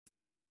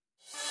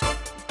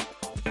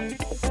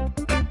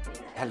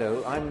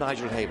Hello, I'm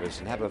Nigel Havers,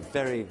 and have a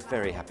very,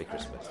 very happy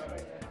Christmas.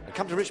 And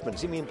come to Richmond,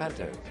 see me in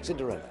Panto,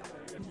 Cinderella.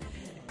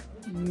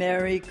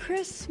 Merry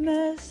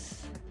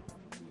Christmas.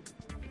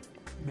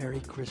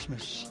 Merry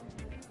Christmas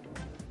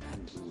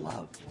and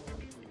love.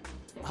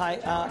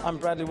 Hi, I'm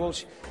Bradley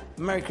Walsh.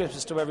 Merry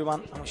Christmas to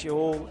everyone. I wish you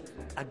all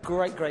a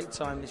great, great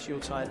time this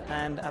Yuletide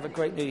and have a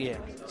great New Year.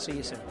 See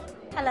you soon.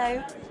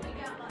 Hello.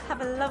 Have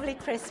a lovely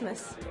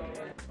Christmas.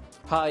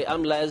 Hi,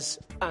 I'm Les,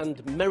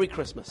 and Merry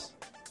Christmas.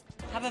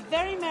 Have a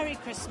very Merry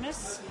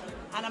Christmas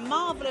and a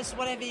marvellous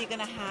whatever you're going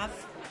to have.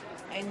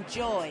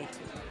 Enjoy.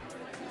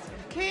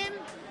 Kim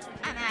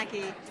and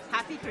Aggie,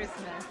 happy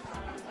Christmas.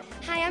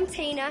 Hi, I'm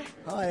Tina.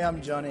 Hi, I'm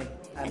Johnny,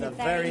 and a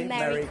very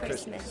Merry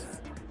Christmas.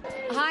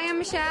 Hi, I'm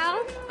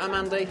Michelle. I'm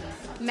Andy.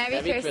 Merry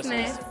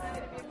Christmas.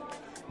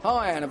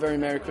 Hi, and a very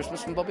Merry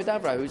Christmas from Bobby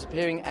Davro, who's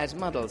appearing as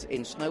Muddles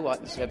in Snow White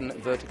and the Seven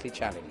Vertically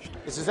Challenged.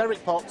 This is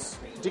Eric Potts,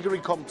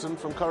 Diggory Compton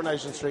from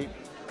Coronation Street,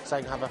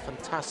 saying have a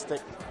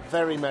fantastic,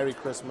 very Merry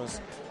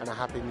Christmas and a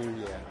Happy New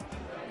Year.